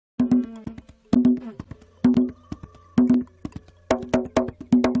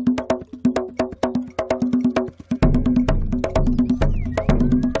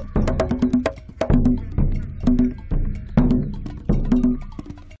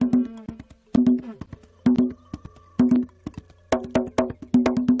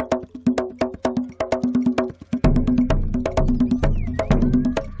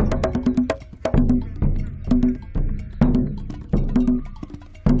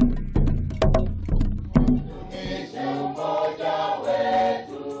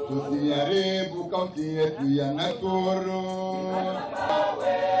kaunti yetu ya Nakuru.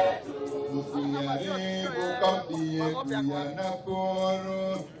 Tusiharibu kaunti yetu ya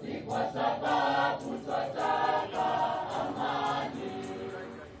Nakuru. Ni kwa sababu tunataka amani.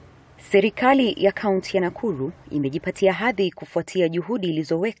 Serikali ya kaunti ya Nakuru imejipatia hadhi kufuatia juhudi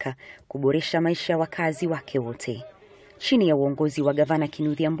ilizoweka kuboresha maisha ya wakazi wake wote. Chini ya uongozi wa Gavana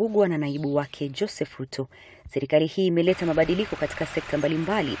Kinuthia Mbugua na naibu wake Joseph Ruto, serikali hii imeleta mabadiliko katika sekta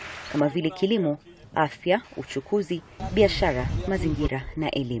mbalimbali kama vile kilimo, afya, uchukuzi, biashara, mazingira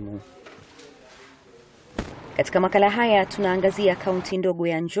na elimu. Katika makala haya tunaangazia kaunti ndogo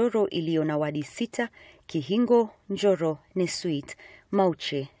ya Njoro iliyo na wadi 6, Kihingo, Njoro, Nesuit,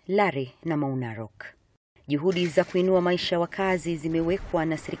 Mauche, Lare na Maunarok. Juhudi za kuinua maisha ya wakazi zimewekwa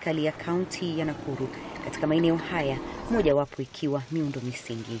na serikali ya kaunti ya Nakuru katika maeneo haya, mojawapo ikiwa miundo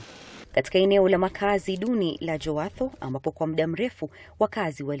misingi. Katika eneo la makazi duni la Joatho, ambapo kwa muda mrefu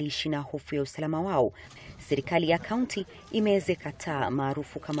wakazi waliishi na hofu ya usalama wao, serikali ya kaunti imeezeka taa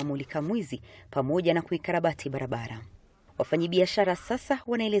maarufu kama mulika mwizi pamoja na kuikarabati barabara. Wafanyabiashara sasa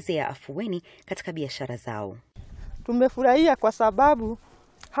wanaelezea afueni katika biashara zao. Tumefurahia kwa sababu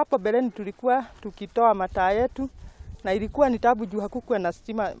hapo beleni tulikuwa tukitoa mataa yetu na ilikuwa ni tabu juu hakukuwa na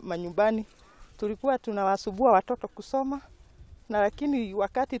stima manyumbani. Tulikuwa tunawasubua watoto kusoma, na lakini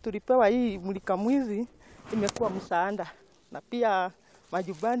wakati tulipewa hii mulika mwizi imekuwa msaada, na pia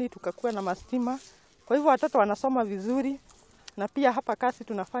majumbani tukakuwa na mastima. Kwa hivyo watoto wanasoma vizuri, na pia hapa kazi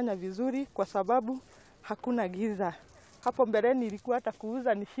tunafanya vizuri kwa sababu hakuna giza. Hapo mbeleni ilikuwa hata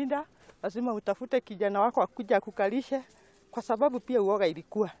kuuza ni shida, lazima utafute kijana wako akuja kukalishe kwa sababu pia uoga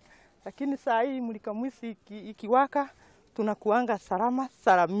ilikuwa. Lakini saa hii mulika mwizi ikiwaka tunakuanga salama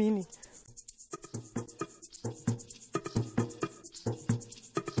salamini.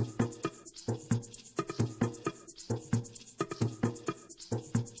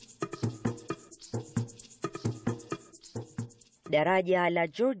 Daraja la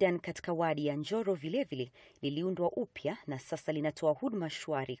Jordan katika wadi ya Njoro vilevile liliundwa upya na sasa linatoa huduma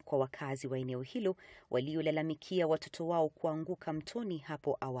shwari kwa wakazi wa eneo hilo waliolalamikia watoto wao kuanguka mtoni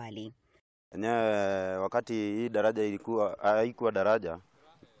hapo awali. Wakati hii daraja haikuwa daraja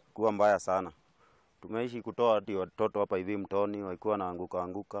kuwa mbaya sana. Tumeishi kutoa hadi watoto hapa hivi mtoni walikuwa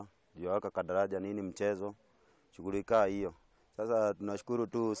naanguka. Ndio aka daraja nini mchezo. Shughulika hiyo. Sasa tunashukuru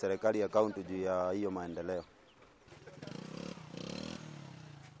tu serikali ya kaunti juu ya hiyo maendeleo.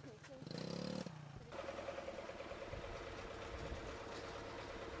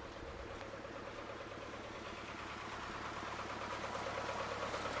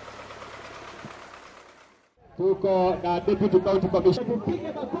 Tuko na deputy county commissioner.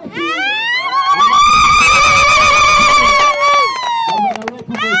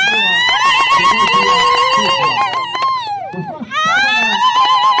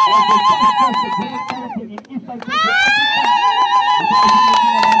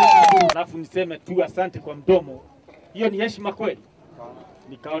 Alafu niseme tu asante kwa mdomo. Hiyo ni heshima kweli.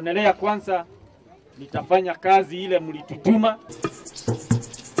 Nikaonelea kwanza nitafanya kazi ile mlitutuma.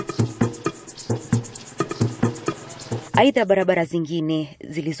 Aidha, barabara zingine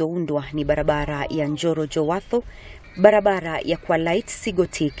zilizoundwa ni barabara ya Njoro Joatho, barabara ya kwa Light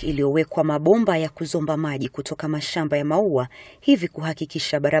Sigotik iliyowekwa mabomba ya kuzomba maji kutoka mashamba ya maua hivi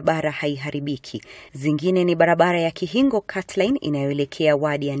kuhakikisha barabara haiharibiki. Zingine ni barabara ya Kihingo Cutline inayoelekea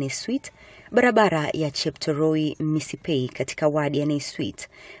wadi ya Nesuit, barabara ya Cheptoroi Misipei katika wadi ya Nesuit,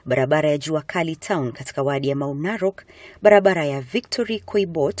 barabara ya Jua Kali Town katika wadi ya Maunarok, barabara ya Victory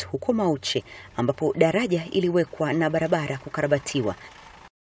Koibot huko Mauche ambapo daraja iliwekwa na barabara kukarabatiwa.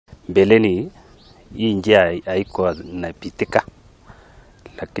 Mbeleni hii njia haikuwa inapitika,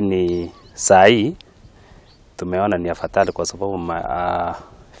 lakini saa hii tumeona ni afadhali kwa sababu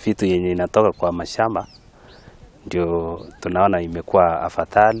vitu yenye inatoka kwa mashamba ndio tunaona imekuwa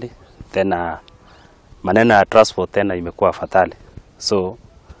afadhali, tena maneno ya transport tena imekuwa afadhali, so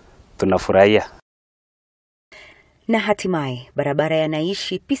tunafurahia. Na hatimaye barabara ya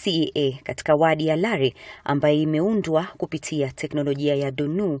Naishi PCEA katika wadi ya Lare ambayo imeundwa kupitia teknolojia ya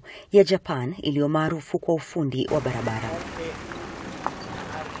Donu ya Japan iliyo maarufu kwa ufundi wa barabara.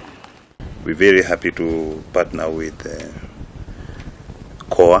 We're very happy to partner with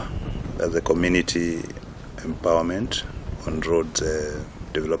COA as a community empowerment on road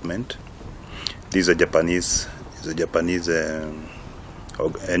development. This is a Japanese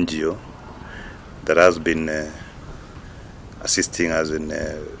NGO that has been assisting us in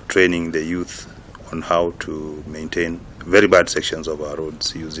training the youth on how to maintain very bad sections of our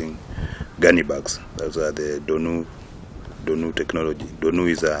roads using gunny bags. Those are the Donu technology. Donu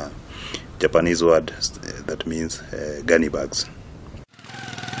is a Japanese word that means gunny bags.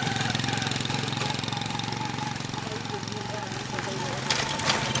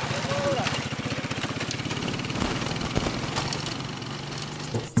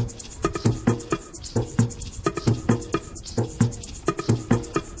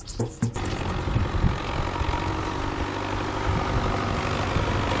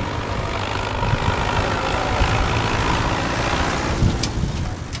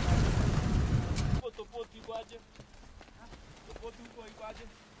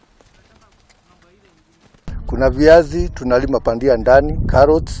 Kuna viazi tunalima pandia ndani,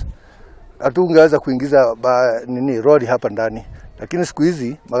 carrots. Hatungeweza kuingiza roli hapa ndani. Lakini siku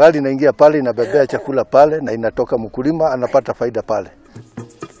hizi magari inaingia pale, inabebea chakula pale na inatoka, mkulima anapata faida pale.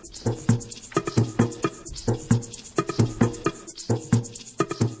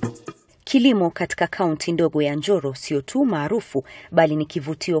 Kilimo katika kaunti ndogo ya Njoro sio tu maarufu, bali ni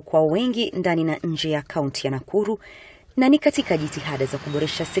kivutio kwa wengi ndani na nje ya kaunti ya Nakuru, na ni katika jitihada za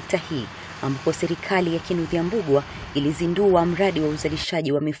kuboresha sekta hii ambapo serikali ya Kinudhiambugwa ilizindua mradi wa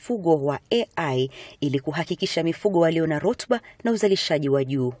uzalishaji wa mifugo wa AI ili kuhakikisha mifugo walio na rutuba na uzalishaji wa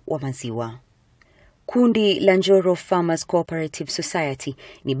juu wa maziwa. Kundi la Njoro Farmers Cooperative Society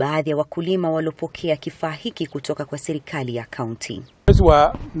ni baadhi ya wakulima waliopokea kifaa hiki kutoka kwa serikali ya kaunti. Mwezi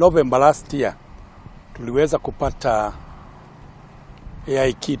wa November last year tuliweza kupata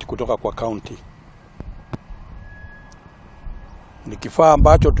AI kit kutoka kwa kaunti. Ni kifaa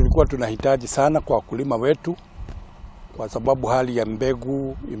ambacho tulikuwa tunahitaji sana kwa wakulima wetu kwa sababu hali ya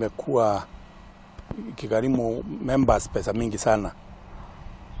mbegu imekuwa ikigharimu members pesa mingi sana.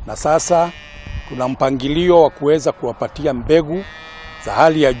 Na sasa tuna mpangilio wa kuweza kuwapatia mbegu za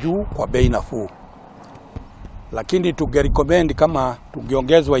hali ya juu kwa bei nafuu. Lakini tungerecommend kama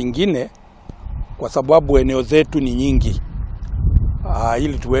tungeongezwa ingine kwa sababu eneo zetu ni nyingi.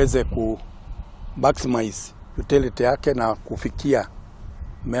 Ili tuweze ku maximize utility yake na kufikia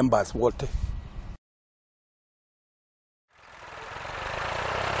members wote.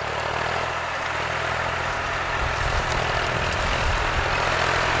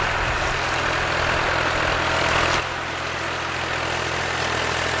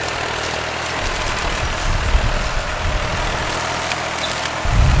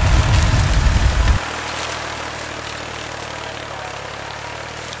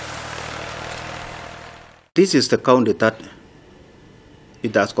 This is the county that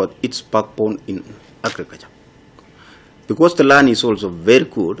it has got its backbone in agriculture. Because the land is also very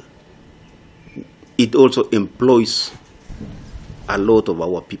good, it also employs a lot of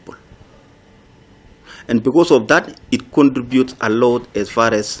our people. And because of that, it contributes a lot as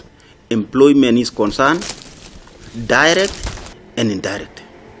far as employment is concerned, direct and indirect.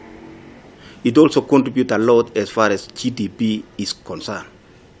 It also contributes a lot as far as GDP is concerned.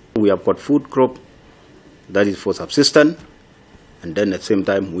 We have got food crop, that is for subsistence, and then at the same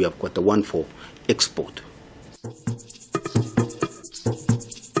time we have got the one for export.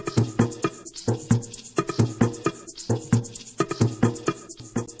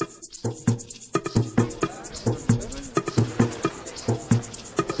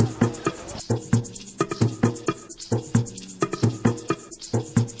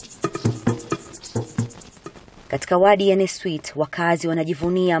 Katika wadi ya Nesuit, wakazi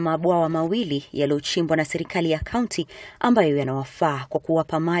wanajivunia mabwawa mawili yaliyochimbwa na serikali ya kaunti ambayo yanawafaa kwa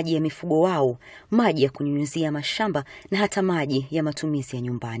kuwapa maji ya mifugo wao, maji ya kunyunyizia mashamba na hata maji ya matumizi ya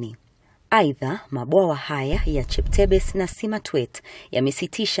nyumbani. Aidha, mabwawa haya ya Cheptebes na Simatwet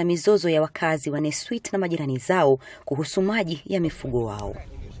yamesitisha mizozo ya wakazi wa Nesuit na majirani zao kuhusu maji ya mifugo wao.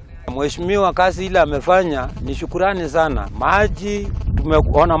 Mheshimiwa, kazi ile amefanya ni shukrani sana. Maji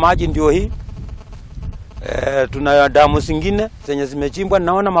tumeona, maji ndio hii. Tuna damu zingine zenye zimechimbwa,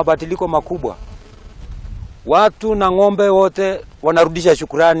 naona mabadiliko makubwa. Watu na ng'ombe wote wanarudisha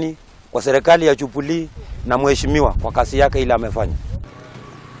shukrani kwa serikali ya Jubilee na mheshimiwa kwa kazi yake ile amefanya.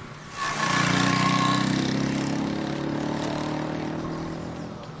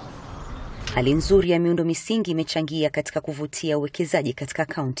 Hali nzuri ya miundo misingi imechangia katika kuvutia uwekezaji katika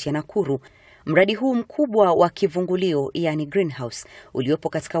kaunti ya Nakuru. Mradi huu mkubwa wa kivungulio, yani greenhouse, uliopo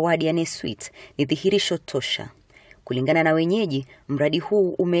katika wadi ya Nesuit ni dhihirisho tosha. Kulingana na wenyeji, mradi huu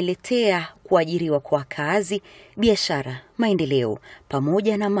umeletea kuajiriwa kwa wakazi, biashara, maendeleo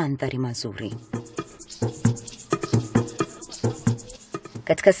pamoja na mandhari mazuri.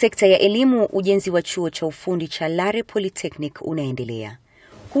 Katika sekta ya elimu, ujenzi wa chuo cha ufundi cha Lare Polytechnic unaendelea.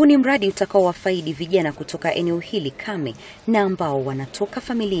 Huu ni mradi utakaowafaidi vijana kutoka eneo hili kame na ambao wanatoka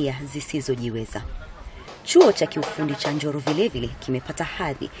familia zisizojiweza. Chuo cha kiufundi cha Njoro vilevile kimepata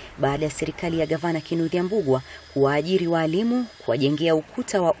hadhi baada ya serikali ya gavana Kinudhiambugwa kuwaajiri walimu, kuwajengea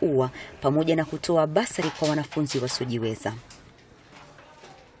ukuta wa ua pamoja na kutoa basari kwa wanafunzi wasiojiweza.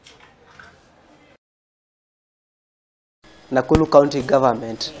 Nakuru County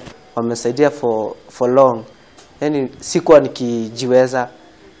Government wamesaidia for long. Yani sikuwa nikijiweza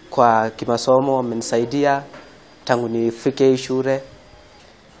kwa kimasomo, wamenisaidia tangu nifike shule.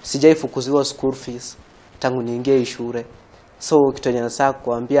 Sijaifukuziwa school fees tangu niingie shule. So kitu nataka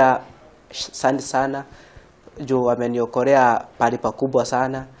kuambia asante sana juu wameniokolea pale pakubwa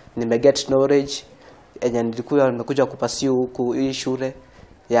sana. Nimeget knowledge enye nimekuja kupasiu huku hii shule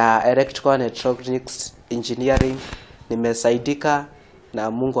ya Electrical and Electronics Engineering. Nimesaidika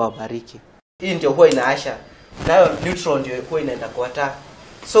na Mungu awabariki. Hii ndio huwa inaasha. Nayo neutral ndio huwa inaenda kwa taa.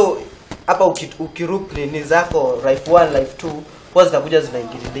 So hapa ukirup ni zako life 1 life 2 huwa zinakuja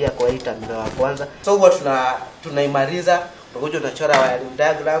zinaingililia kwa hii terminal ya kwanza. So huwa tunaimaliza, unakuja unachora wiring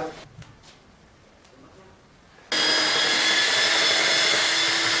diagram.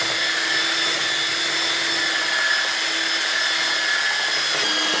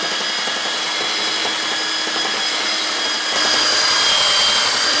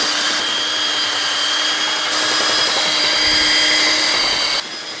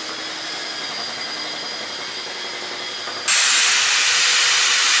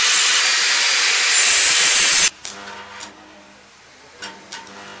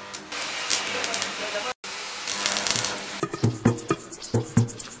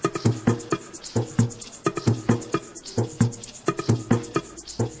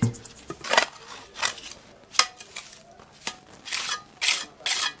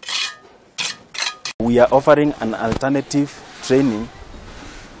 We are offering an alternative training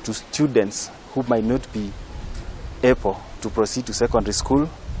to students who might not be able to proceed to secondary school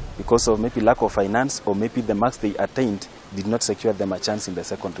because of maybe lack of finance, or maybe the marks they attained did not secure them a chance in the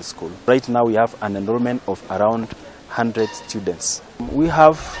secondary school. Right now we have an enrollment of around 100 students. We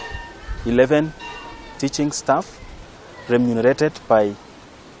have 11 teaching staff remunerated by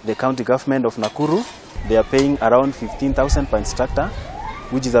the county government of Nakuru. They are paying around 15,000 per instructor,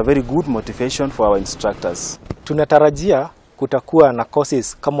 which is a very good motivation for our instructors. Tunatarajia kutakuwa na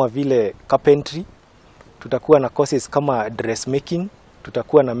courses kama vile carpentry, tutakuwa na courses kama dressmaking,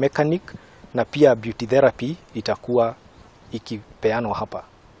 tutakuwa na mechanic, na pia beauty therapy itakuwa ikipeanwa hapa.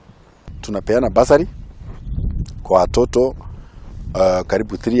 Tunapeana bursary kwa watoto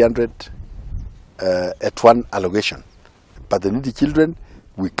karibu 300 at one allocation. But the needy children,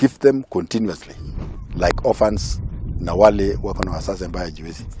 we give them continuously, like orphans na wale wako na wazazi ambao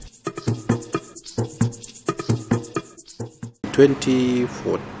hajiwezi.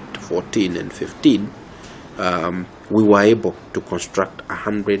 2014 and 15, we were able to construct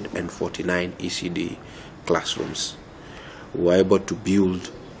 149 ECD classrooms. We were able to build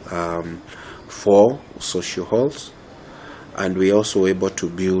 4 social halls, and we also were able to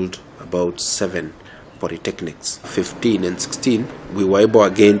build about 7 polytechnics. 15 and 16, we were able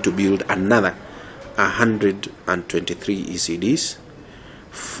again to build another 123 ECDs,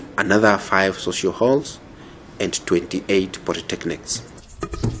 another 5 social halls, and 28 polytechnics.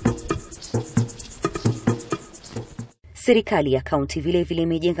 Serikali ya kaunti vile vile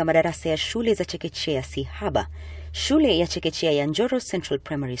imejenga madarasa ya shule za chekechea si haba. Shule ya chekechea ya Njoro Central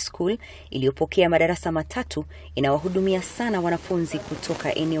Primary School iliyopokea madarasa 3 inawahudumia sana wanafunzi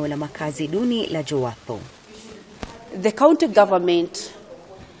kutoka eneo la makazi duni la Jowatho. The county government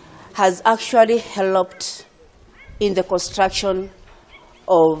has actually helped in the construction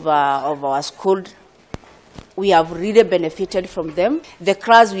of our school. We have really benefited from them. The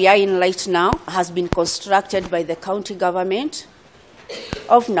class we are in right now has been constructed by the county government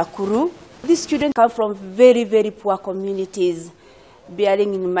of Nakuru. These students come from very, very poor communities,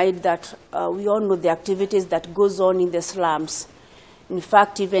 bearing in mind that we all know the activities that goes on in the slums. In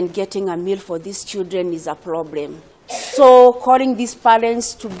fact, even getting a meal for these children is a problem. So calling these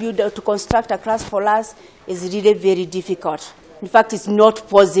parents to construct a class for us is really very difficult. In fact, it's not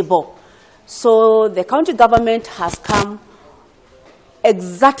possible. So the county government has come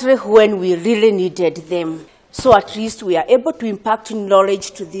exactly when we really needed them. So at least we are able to impact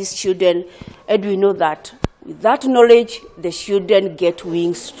knowledge to these children, and we know that with that knowledge, the children get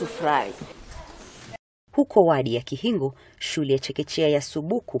wings to fly. Huko wadi ya Kihingo, shule ya chekechea ya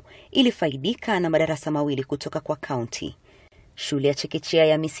Subuku ilifaidika na madarasa 2 kutoka kwa kaunti. Shule ya chekechea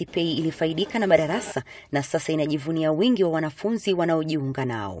ya Misipei ilifaidika na madarasa na sasa inajivunia wingi wa wanafunzi wanaojiunga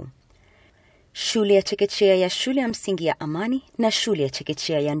nao. Shule ya chekechea ya shule ya msingi ya Amani na shule ya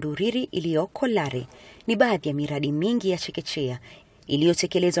chekechea ya Nduriri iliyoko Lare ni baadhi ya miradi mingi ya chekechea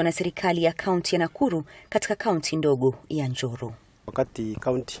iliyotekelezwa na serikali ya kaunti ya Nakuru katika kaunti ndogo ya Njoro. Wakati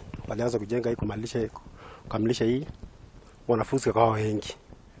kaunti walianza kujenga hii kukamilisha hii, wanafunzi wakawa wengi.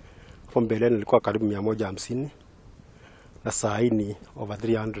 Hapo mbeleni ilikuwa karibu 150 na saa hii ni over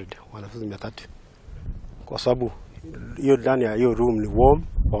 300 wanafunzi 300. Kwa sababu hiyo ndani ya hiyo room ni warm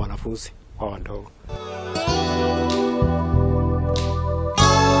kwa wanafunzi kwa wadogo.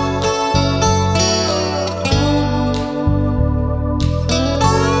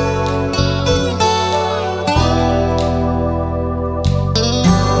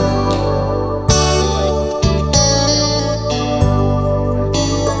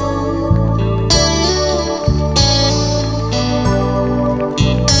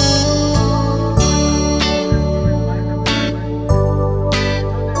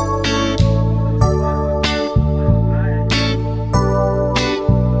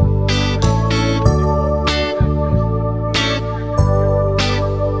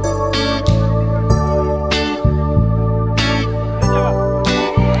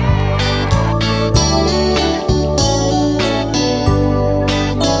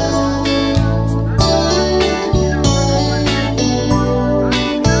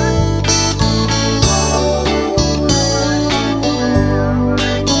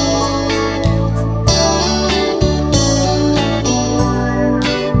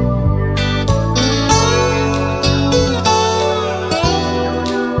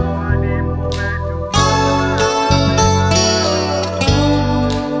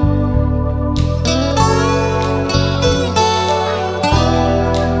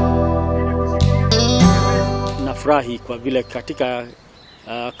 nimefurahi kwa vile katika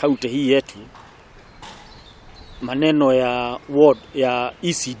kaunti hii yetu maneno ya ward ya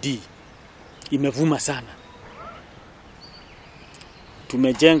ECD imevuma sana.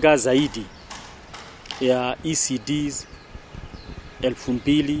 Tumejenga zaidi ya ECDs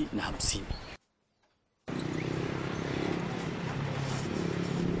 2,050.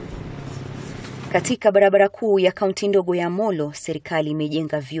 Katika barabara kuu ya kaunti ndogo ya Molo, serikali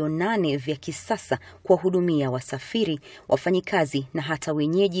imejenga vyoo 8 vya kisasa kuwahudumia wasafiri, wafanyikazi na hata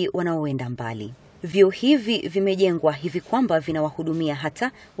wenyeji wanaoenda mbali. Vyoo hivi vimejengwa hivi kwamba vinawahudumia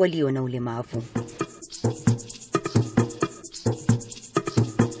hata walio na ulemavu.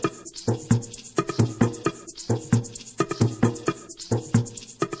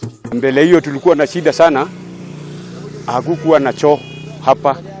 Mbele hiyo tulikuwa na shida sana, hakukuwa na choo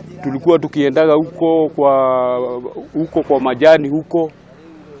hapa. Tulikuwa tukiendaga huko kwa majani huko.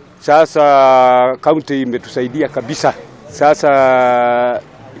 Sasa kaunti imetusaidia kabisa. Sasa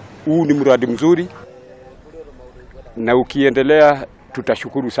huu ni mradi mzuri na ukiendelea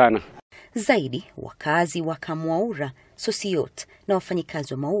tutashukuru sana. Zaidi, wakazi wa Kamwaura, Sosiot na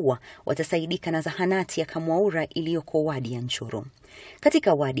wafanyikazi wa maua watasaidika na zahanati ya Kamwaura iliyoko wadi ya Njoro.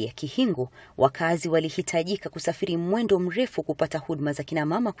 Katika wadi ya Kihingo, wakazi walihitajika kusafiri mwendo mrefu kupata huduma za kina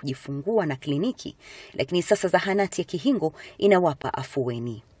mama kujifungua na kliniki, lakini sasa zahanati ya Kihingo inawapa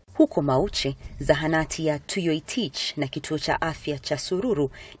afueni. Huko Mauche, zahanati ya Tuyoitich na kituo cha afya cha Sururu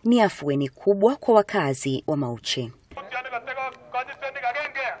ni afueni kubwa kwa wakazi wa Mauche.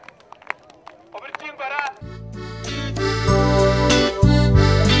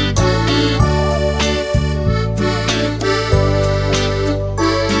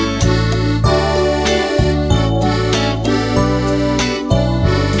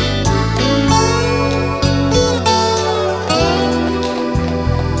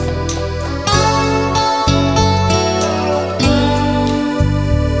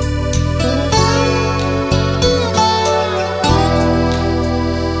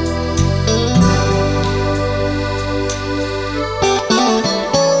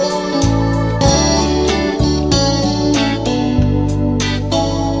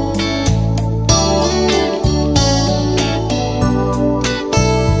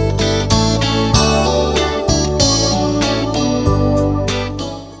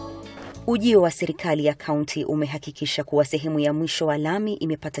 Ujio wa serikali ya kaunti umehakikisha kuwa sehemu ya mwisho wa lami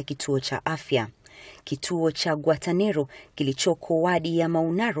imepata kituo cha afya. Kituo cha Gwatanero kilichoko wadi ya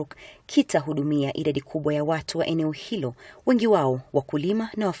Maunarok kitahudumia idadi kubwa ya watu wa eneo hilo, wengi wao wakulima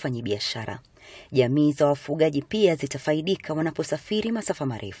na wafanyabiashara. Jamii za wafugaji pia zitafaidika wanaposafiri masafa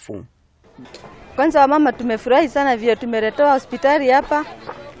marefu. Kwanza wamama tumefurahi sana vile tumeletewa hospitali hapa,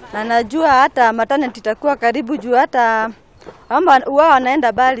 na najua hata maternity itakuwa karibu juu hata wao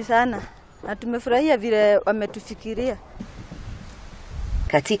wanaenda bali sana, na tumefurahia vile wametufikiria.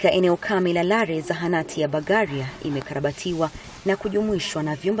 Katika eneo kame la Lare, zahanati ya Bagaria imekarabatiwa na kujumuishwa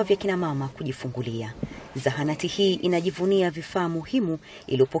na vyumba vya kina mama kujifungulia. Zahanati hii inajivunia vifaa muhimu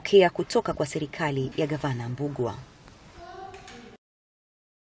iliyopokea kutoka kwa serikali ya Gavana Mbugua.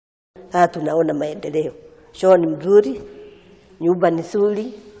 Tunaona maendeleo. Shoo ni mzuri, nyumba ni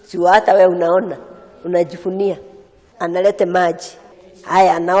nzuri, sio hata wewe unaona, unajifunia. Analete maji.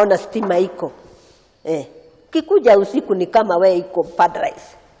 Haya, anaona stima iko. Kikuja usiku ni kama wewe iko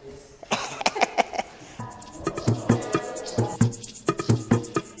paradise.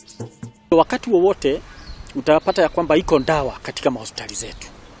 Wakati wowote utapata ya kwamba iko dawa katika mahospitali zetu.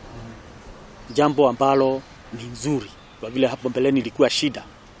 Jambo ambalo ni nzuri, kwa vile hapo mbeleni ilikuwa shida.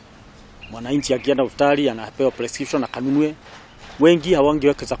 Mwananchi akienda hospitali anapewa prescription na kanunue, wengi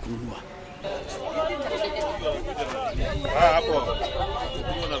hawangeweza kununua.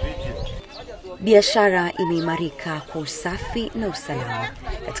 Biashara imeimarika kwa usafi na usalama.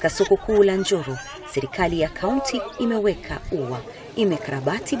 Katika soko kuu la Njoro, serikali ya kaunti imeweka ua,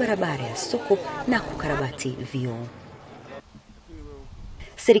 imekarabati barabara ya soko na kukarabati vioo.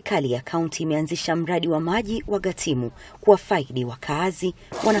 Serikali ya kaunti imeanzisha mradi wa maji wa Gatimu kuwafaidi wakazi,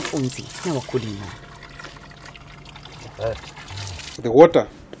 wanafunzi na wakulima. The water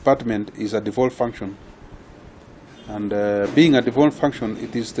department is a devolved function, and being a devolved function,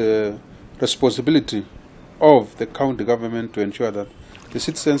 it is the responsibility of the county government to ensure that the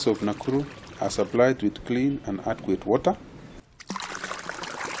citizens of Nakuru are supplied with clean and adequate water.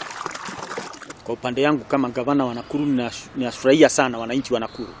 Kwa upande yangu kama gavana wa Nakuru, ninafurahia sana wananchi wa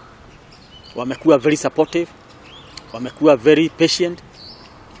Nakuru. Wamekuwa very supportive, wamekuwa very patient,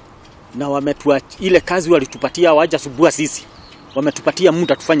 na ile kazi walitupatia hawajasubua sisi. Wametupatia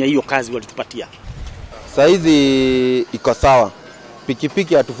muda tufanye hiyo kazi walitupatia. Saizi iko sawa.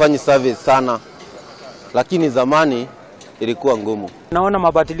 Pikipiki hatufanyi service sana. lakini zamani ilikuwa ngumu. Naona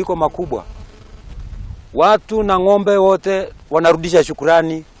mabadiliko makubwa. Watu na ng'ombe wote wanarudisha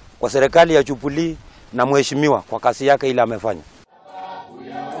shukrani kwa serikali ya Jubilee na mheshimiwa kwa kazi yake ile amefanya.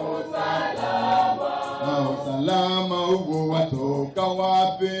 Usalama ugo watoka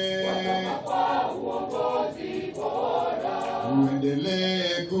wape,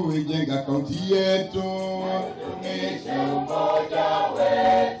 uendelee kuijenga kaunti yetu, tumishe umoja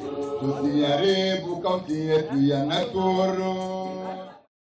wetu, tusiharibu kaunti yetu ya Nakuru.